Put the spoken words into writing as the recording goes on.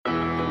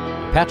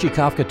Apache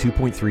Kafka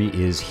 2.3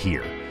 is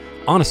here.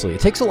 Honestly, it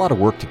takes a lot of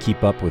work to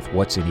keep up with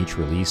what's in each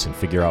release and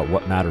figure out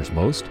what matters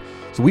most,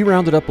 so we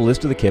rounded up a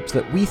list of the KIPs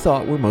that we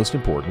thought were most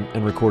important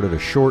and recorded a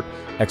short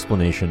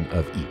explanation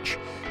of each.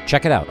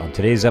 Check it out on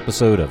today's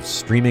episode of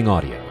Streaming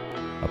Audio,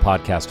 a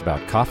podcast about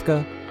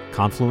Kafka,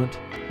 Confluent,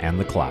 and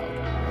the cloud.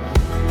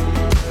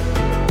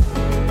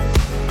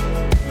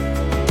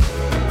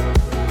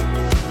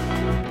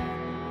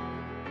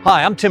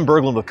 Hi, I'm Tim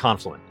Berglund with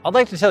Confluent. I'd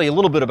like to tell you a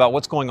little bit about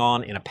what's going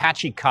on in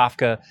Apache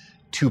Kafka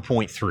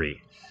 2.3.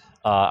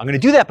 I'm going to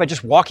do that by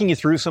just walking you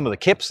through some of the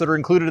KIPs that are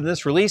included in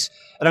this release,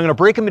 and I'm going to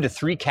break them into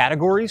three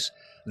categories.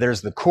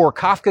 There's the core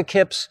Kafka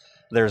KIPs,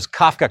 there's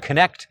Kafka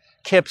Connect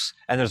KIPs,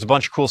 and there's a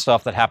bunch of cool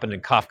stuff that happened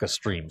in Kafka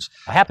Streams.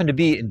 I happened to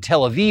be in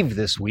Tel Aviv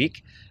this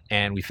week,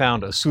 and we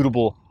found a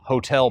suitable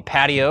hotel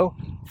patio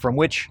from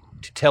which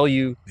to tell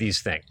you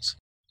these things.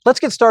 Let's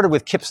get started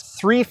with KIPs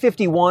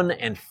 351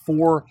 and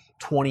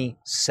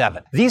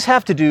 427. These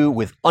have to do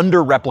with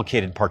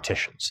under-replicated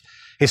partitions.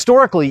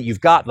 Historically, you've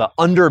got the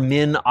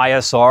under-min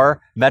ISR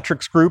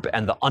metrics group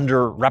and the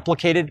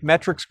under-replicated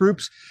metrics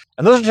groups,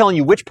 and those are telling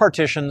you which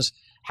partitions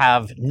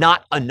have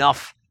not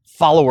enough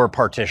follower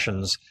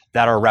partitions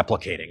that are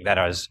replicating. That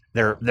is,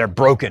 they're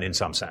broken in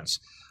some sense.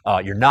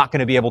 You're not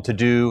going to be able to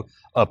do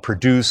a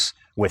produce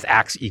with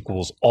ax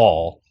equals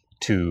all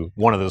to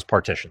one of those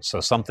partitions.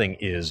 So something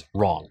is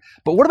wrong.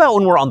 But what about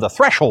when we're on the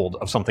threshold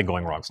of something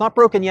going wrong? It's not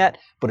broken yet,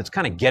 but it's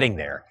kind of getting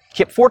there.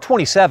 KIP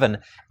 427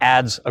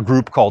 adds a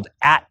group called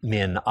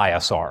at-min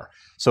ISR.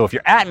 So if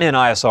you're at-min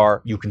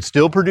ISR, you can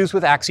still produce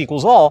with ax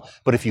equals all,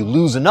 but if you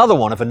lose another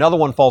one, if another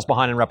one falls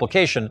behind in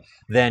replication,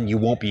 then you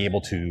won't be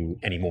able to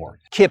anymore.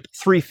 KIP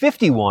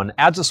 351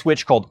 adds a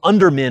switch called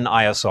under-min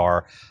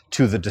ISR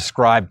to the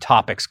describe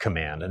topics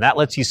command, and that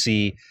lets you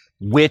see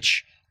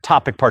which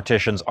topic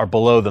partitions are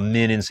below the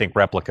min in sync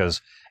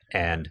replicas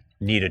and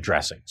need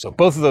addressing. So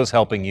both of those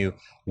helping you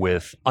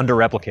with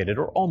under-replicated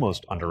or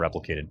almost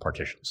under-replicated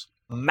partitions.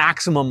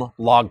 Maximum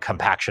log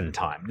compaction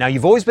time. Now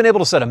you've always been able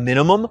to set a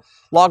minimum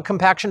log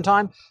compaction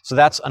time. So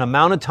that's an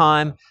amount of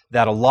time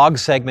that a log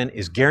segment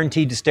is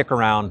guaranteed to stick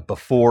around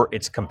before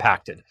it's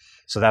compacted.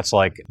 So that's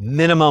like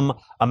minimum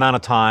amount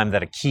of time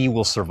that a key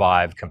will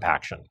survive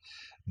compaction.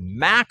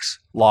 Max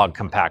log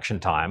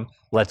compaction time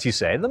lets you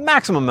say the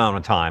maximum amount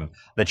of time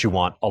that you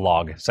want a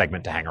log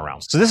segment to hang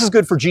around. So this is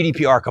good for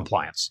GDPR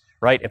compliance,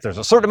 right? If there's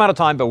a certain amount of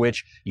time by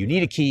which you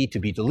need a key to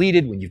be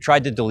deleted when you've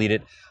tried to delete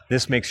it,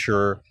 this makes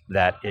sure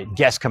that it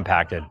gets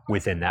compacted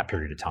within that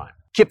period of time.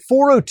 KIP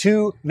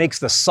 402 makes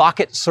the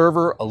socket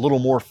server a little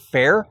more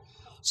fair.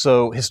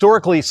 So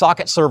historically,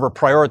 socket server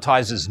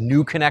prioritizes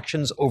new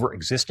connections over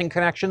existing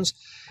connections.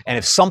 And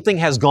if something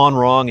has gone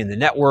wrong in the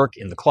network,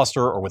 in the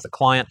cluster, or with the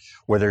client,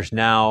 where there's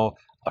now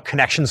a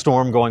connection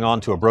storm going on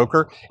to a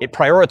broker, it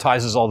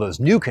prioritizes all those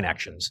new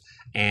connections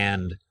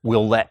and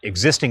will let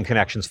existing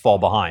connections fall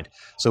behind.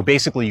 So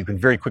basically, you can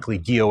very quickly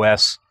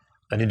DOS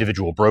an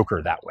individual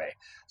broker that way.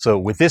 So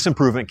with this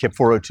improvement, KIP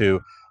 402,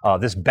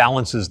 this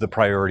balances the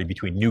priority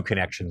between new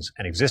connections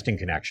and existing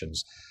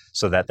connections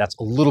so that that's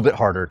a little bit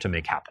harder to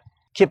make happen.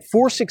 KIP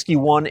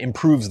 461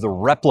 improves the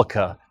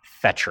replica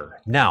fetcher.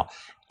 Now,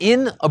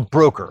 in a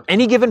broker,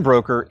 any given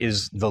broker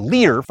is the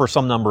leader for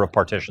some number of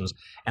partitions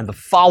and the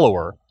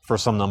follower for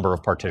some number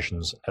of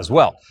partitions as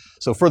well.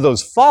 So for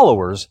those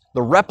followers,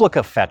 the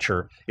replica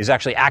fetcher is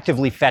actually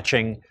actively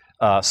fetching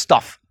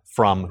stuff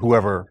from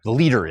whoever the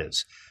leader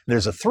is.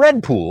 There's a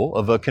thread pool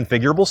of a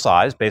configurable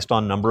size based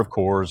on number of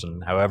cores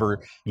and however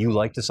you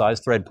like to size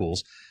thread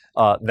pools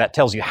that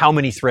tells you how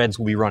many threads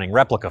will be running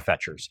replica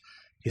fetchers.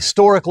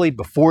 Historically,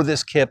 before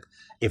this KIP,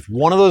 if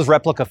one of those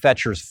replica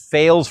fetchers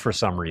fails for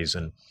some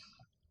reason,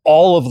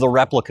 all of the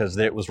replicas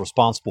that it was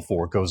responsible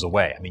for goes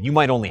away. I mean, you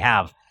might only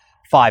have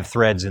 5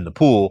 threads in the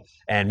pool,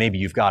 and maybe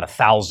you've got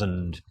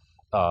 1,000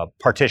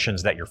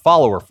 partitions that you're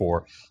follower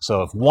for.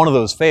 So if one of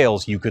those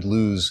fails, you could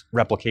lose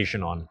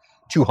replication on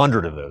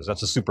 200 of those.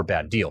 That's a super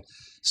bad deal.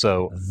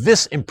 So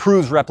this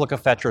improves replica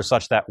fetcher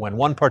such that when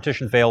one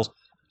partition fails,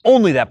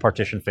 only that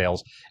partition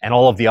fails, and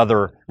all of the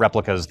other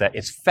replicas that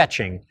it's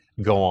fetching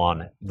go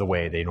on the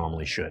way they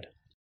normally should.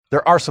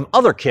 There are some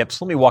other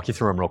KIPs. Let me walk you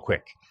through them real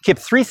quick. KIP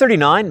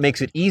 339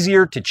 makes it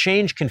easier to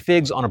change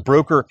configs on a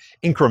broker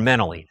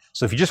incrementally.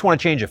 So if you just want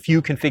to change a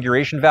few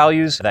configuration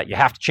values that you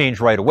have to change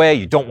right away,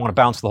 you don't want to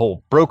bounce the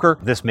whole broker,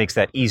 this makes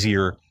that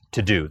easier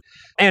to do.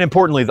 And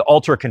importantly, the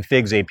Ultra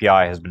Configs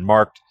API has been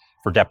marked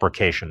for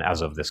deprecation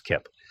as of this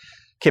KIP.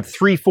 KIP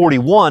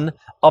 341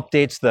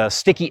 updates the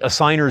Sticky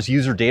Assigners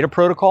User Data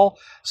Protocol.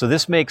 So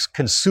this makes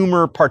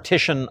consumer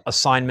partition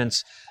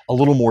assignments a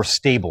little more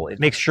stable. It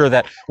makes sure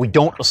that we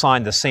don't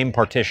assign the same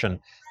partition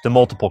to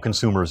multiple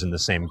consumers in the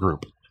same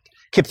group.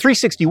 KIP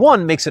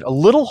 361 makes it a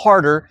little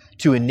harder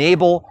to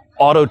enable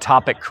auto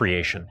topic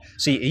creation.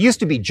 See, it used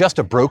to be just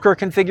a broker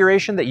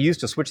configuration that you used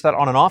to switch that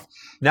on and off.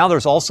 Now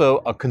there's also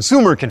a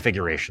consumer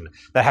configuration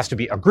that has to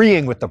be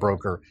agreeing with the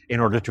broker in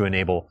order to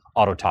enable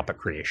auto topic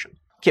creation.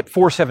 KIP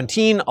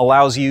 417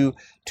 allows you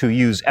to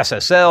use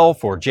SSL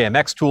for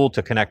JMX tool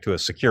to connect to a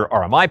secure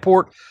RMI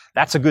port.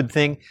 That's a good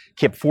thing.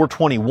 KIP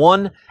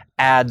 421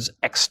 adds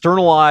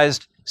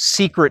externalized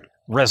secret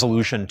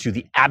resolution to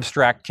the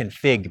abstract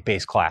config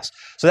base class.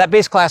 So that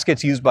base class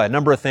gets used by a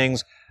number of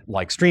things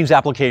like streams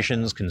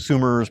applications,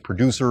 consumers,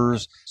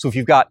 producers. So if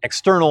you've got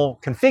external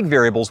config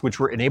variables, which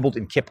were enabled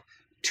in KIP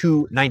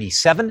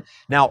 297,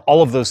 now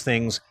all of those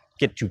things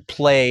get to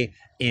play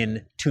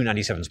in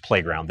 297's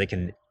playground. They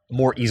can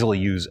more easily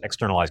use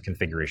externalized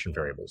configuration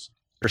variables.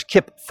 There's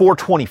KIP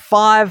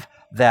 425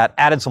 that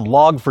added some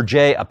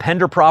log4j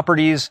appender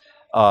properties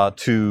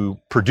to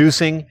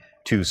producing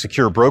to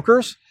secure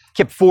brokers.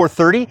 KIP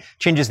 430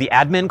 changes the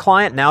admin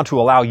client now to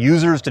allow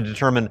users to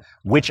determine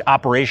which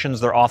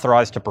operations they're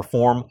authorized to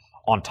perform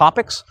on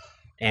topics.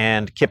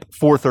 And KIP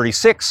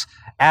 436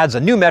 adds a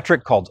new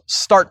metric called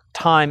start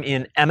time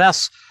in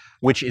MS,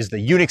 which is the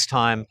Unix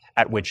time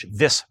at which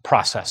this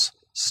process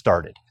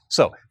started.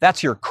 So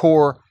that's your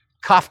core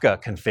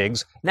Kafka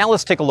configs. Now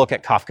let's take a look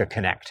at Kafka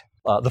Connect.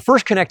 The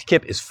first Connect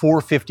KIP is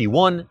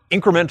 451,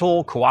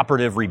 incremental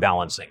cooperative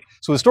rebalancing.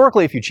 So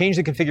historically, if you change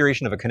the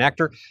configuration of a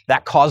connector,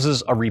 that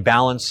causes a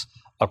rebalance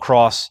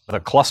across the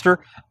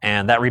cluster,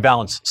 and that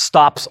rebalance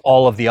stops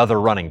all of the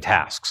other running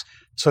tasks.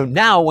 So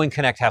now when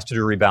Connect has to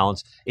do a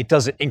rebalance, it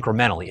does it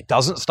incrementally. It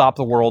doesn't stop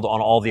the world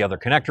on all the other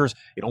connectors.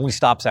 It only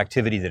stops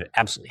activity that it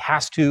absolutely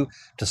has to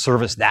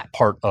service that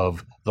part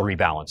of the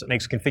rebalance. It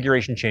makes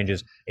configuration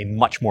changes a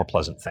much more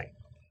pleasant thing.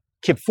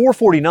 KIP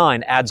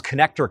 449 adds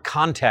connector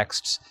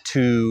contexts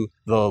to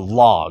the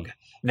log.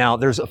 Now,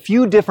 there's a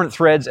few different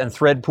threads and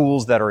thread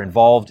pools that are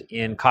involved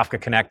in Kafka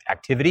Connect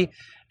activity,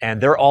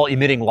 and they're all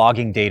emitting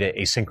logging data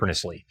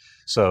asynchronously.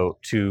 So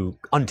to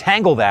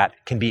untangle that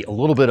can be a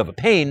little bit of a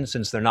pain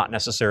since they're not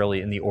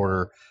necessarily in the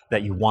order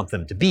that you want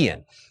them to be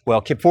in.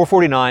 Well, KIP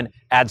 449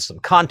 adds some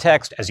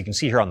context, as you can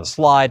see here on the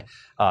slide,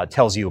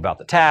 tells you about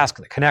the task,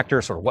 the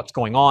connector, sort of what's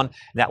going on, and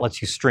that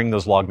lets you string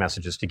those log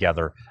messages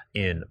together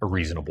in a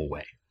reasonable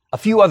way. A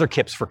few other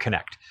KIPs for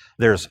Connect.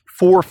 There's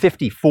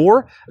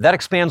 454. That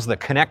expands the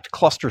Connect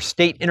cluster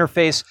state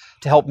interface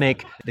to help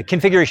make the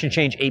configuration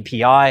change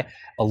API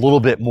a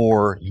little bit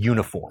more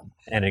uniform.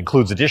 And it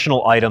includes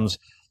additional items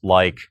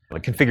like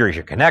the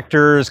configuration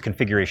connectors,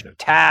 configuration of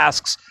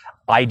tasks,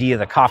 ID of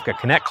the Kafka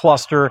Connect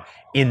cluster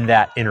in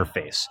that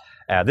interface.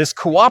 This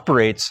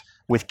cooperates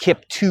with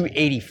KIP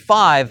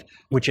 285,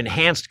 which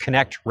enhanced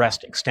Connect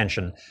REST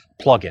extension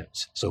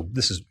plugins. So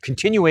this is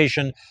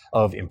continuation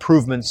of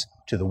improvements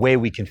to the way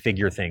we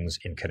configure things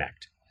in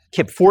Connect.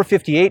 KIP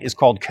 458 is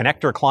called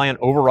Connector Client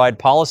Override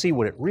Policy.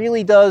 What it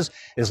really does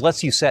is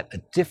lets you set a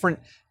different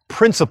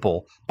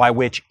principle by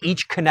which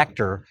each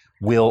connector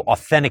will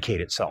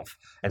authenticate itself.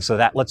 And so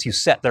that lets you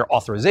set their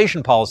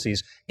authorization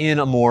policies in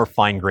a more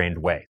fine-grained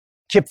way.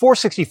 KIP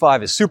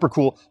 465 is super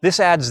cool. This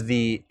adds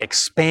the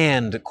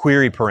expand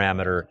query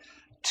parameter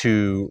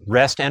to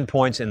REST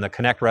endpoints in the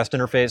Connect REST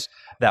interface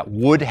that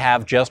would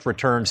have just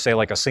returned, say,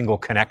 like a single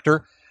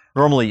connector.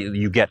 Normally,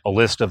 you get a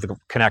list of the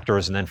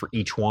connectors, and then for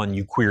each one,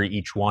 you query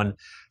each one.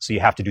 So you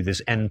have to do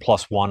this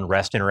n+1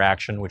 REST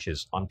interaction, which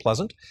is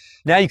unpleasant.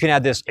 Now you can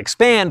add this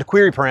expand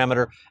query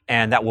parameter,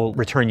 and that will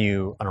return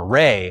you an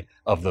array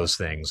of those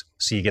things,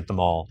 so you get them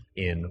all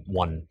in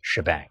one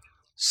shebang.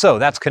 So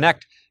that's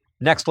Connect.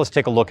 Next, let's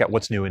take a look at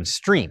what's new in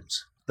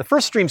Streams. The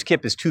first Streams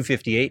KIP is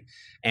 258,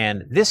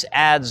 and this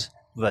adds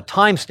the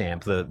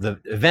timestamp, the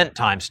event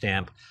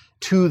timestamp,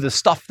 to the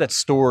stuff that's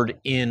stored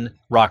in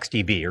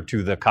RocksDB or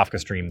to the Kafka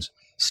Streams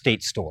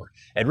state store.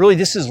 And really,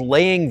 this is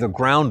laying the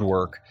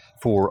groundwork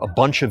for a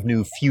bunch of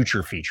new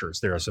future features.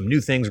 There are some new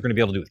things we're going to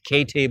be able to do with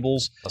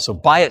K-tables. So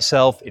by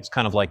itself, it's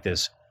kind of like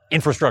this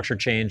infrastructure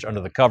change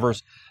under the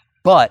covers,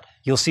 but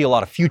you'll see a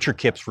lot of future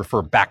KIPs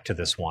refer back to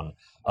this one.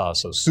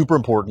 So super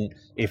important.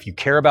 If you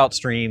care about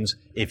streams,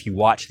 if you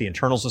watch the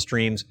internals of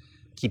streams,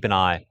 keep an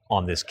eye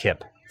on this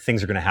KIP.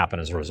 Things are going to happen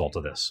as a result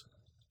of this.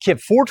 KIP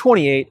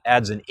 428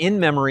 adds an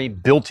in-memory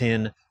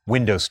built-in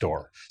window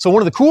store. So one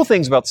of the cool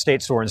things about the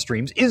state store in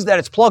Streams is that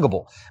it's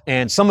pluggable.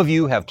 And some of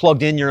you have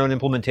plugged in your own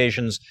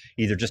implementations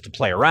either just to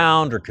play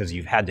around or because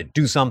you've had to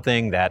do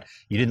something that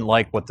you didn't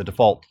like what the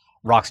default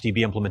RocksDB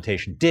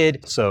implementation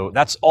did. So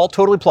that's all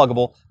totally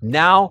pluggable.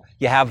 Now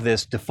you have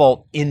this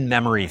default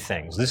in-memory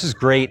things. This is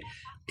great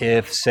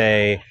if,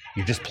 say,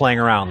 you're just playing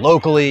around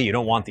locally, you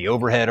don't want the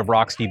overhead of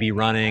RocksDB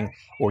running,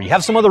 or you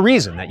have some other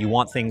reason that you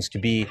want things to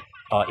be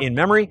in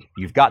memory,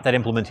 you've got that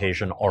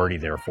implementation already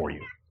there for you.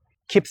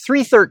 KIP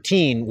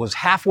 313 was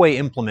halfway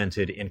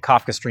implemented in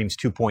Kafka Streams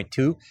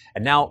 2.2,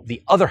 and now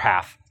the other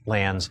half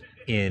lands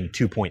in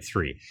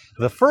 2.3.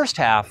 The first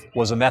half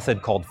was a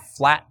method called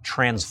flat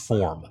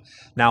transform.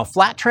 Now,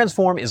 flat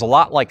transform is a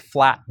lot like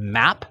flat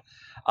map,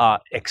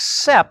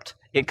 except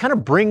it kind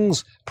of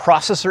brings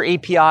processor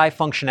API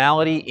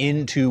functionality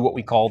into what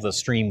we call the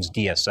Streams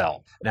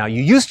DSL. Now,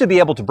 you used to be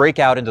able to break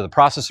out into the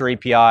processor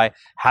API,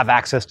 have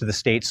access to the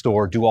state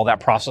store, do all that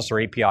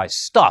processor API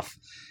stuff,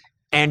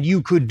 and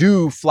you could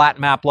do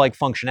flat map-like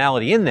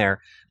functionality in there,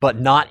 but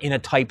not in a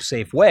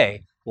type-safe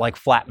way like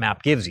flat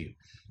map gives you.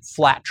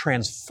 Flat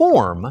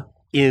transform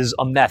is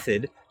a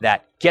method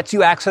that gets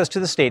you access to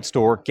the state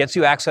store, gets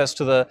you access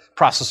to the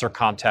processor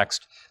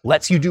context,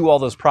 lets you do all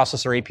those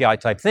processor API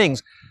type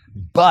things,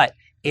 but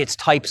it's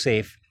type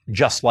safe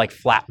just like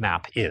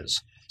FlatMap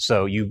is.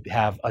 So you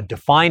have a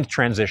defined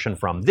transition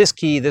from this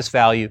key, this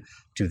value,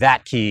 to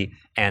that key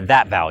and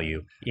that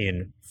value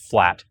in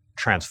flat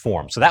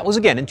transform. So that was,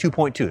 again, in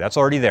 2.2. That's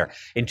already there.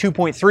 In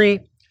 2.3,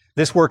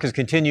 this work is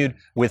continued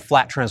with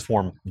flat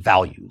transform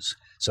values.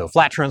 So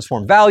flat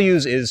transform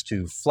values is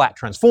to flat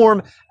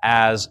transform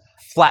as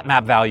flat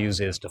map values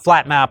is to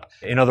flat map.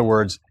 In other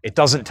words, it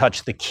doesn't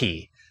touch the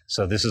key.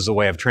 So this is a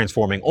way of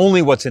transforming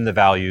only what's in the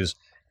values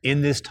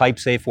in this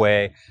type-safe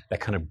way that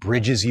kind of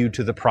bridges you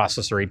to the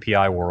processor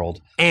API world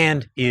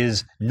and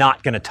is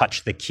not going to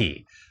touch the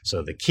key.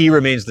 So the key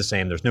remains the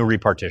same. There's no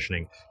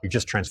repartitioning. You're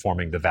just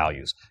transforming the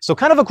values. So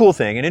kind of a cool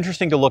thing and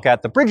interesting to look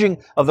at the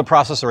bridging of the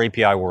processor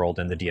API world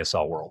and the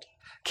DSL world.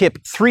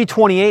 KIP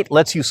 328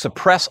 lets you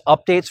suppress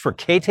updates for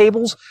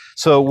K-tables.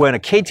 So when a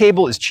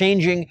K-table is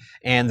changing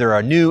and there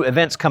are new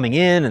events coming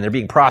in and they're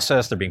being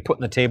processed, they're being put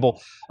in the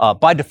table,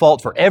 by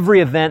default, for every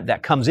event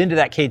that comes into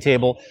that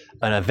K-table,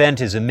 an event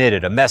is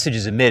emitted, a message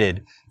is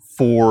emitted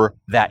for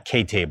that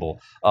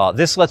K-table.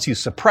 This lets you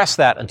suppress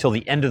that until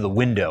the end of the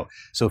window.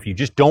 So if you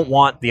just don't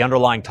want the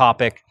underlying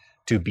topic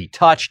to be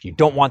touched, you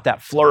don't want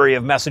that flurry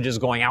of messages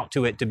going out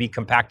to it to be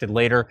compacted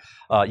later,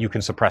 you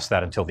can suppress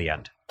that until the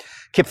end.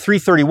 KIP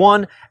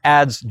 331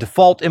 adds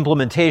default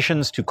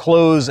implementations to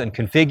close and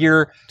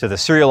configure to the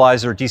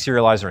serializer,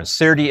 deserializer, and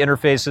SERDE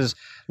interfaces,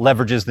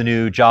 leverages the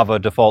new Java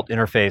default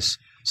interface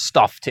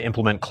stuff to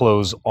implement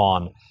close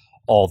on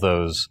all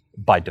those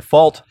by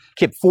default.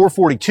 KIP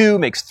 442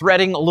 makes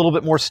threading a little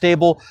bit more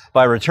stable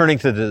by returning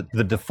to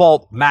the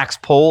default max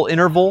poll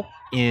interval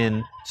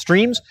in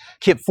streams.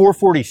 KIP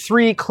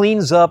 443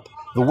 cleans up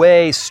the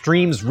way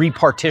streams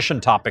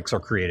repartition topics are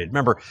created.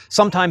 Remember,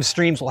 sometimes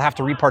streams will have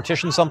to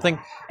repartition something,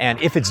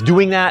 and if it's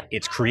doing that,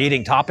 it's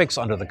creating topics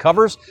under the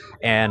covers,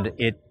 and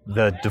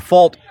the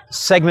default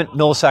segment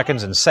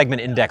milliseconds and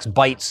segment index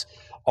bytes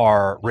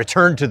are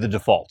returned to the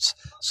defaults.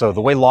 So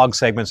the way log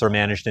segments are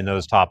managed in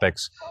those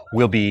topics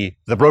will be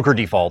the broker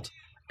default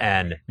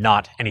and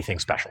not anything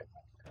special.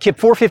 KIP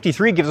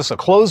 453 gives us a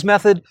close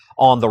method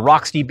on the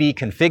RocksDB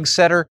config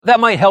setter. That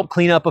might help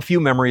clean up a few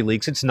memory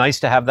leaks. It's nice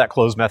to have that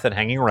close method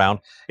hanging around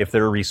if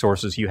there are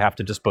resources you have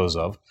to dispose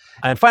of.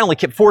 And finally,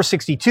 KIP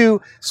 462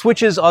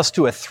 switches us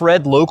to a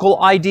thread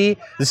local ID.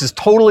 This is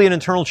totally an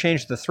internal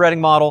change to the threading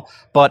model,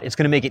 but it's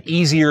going to make it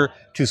easier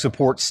to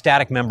support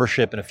static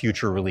membership in a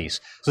future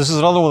release. So this is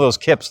another one of those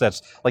KIPs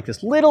that's like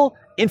this little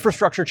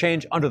infrastructure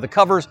change under the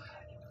covers,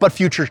 but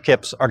future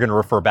KIPs are going to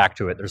refer back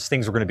to it. There's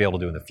things we're going to be able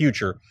to do in the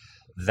future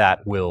that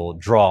will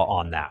draw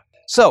on that.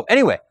 So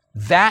anyway,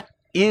 that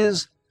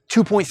is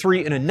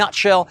 2.3 in a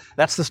nutshell.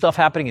 That's the stuff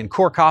happening in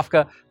Core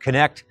Kafka,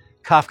 Connect,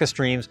 Kafka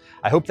Streams.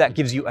 I hope that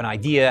gives you an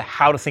idea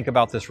how to think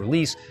about this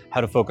release,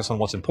 how to focus on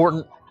what's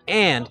important,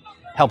 and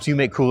helps you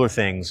make cooler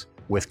things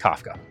with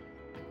Kafka.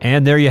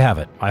 And there you have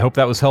it. I hope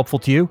that was helpful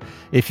to you.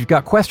 If you've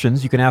got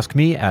questions, you can ask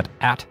me at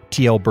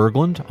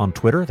 @TLBerglund on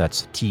Twitter.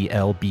 That's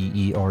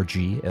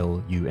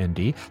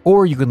TLBERGLUND.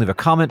 Or you can leave a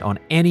comment on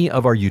any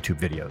of our YouTube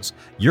videos.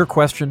 Your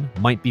question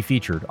might be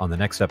featured on the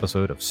next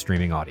episode of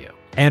Streaming Audio.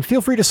 And feel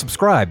free to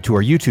subscribe to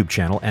our YouTube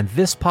channel and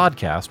this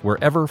podcast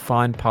wherever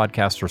fine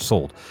podcasts are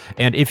sold.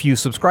 And if you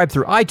subscribe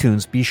through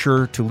iTunes, be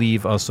sure to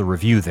leave us a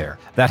review there.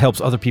 That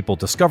helps other people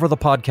discover the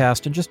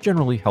podcast and just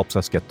generally helps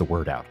us get the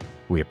word out.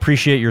 We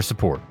appreciate your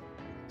support.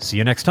 See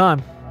you next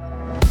time.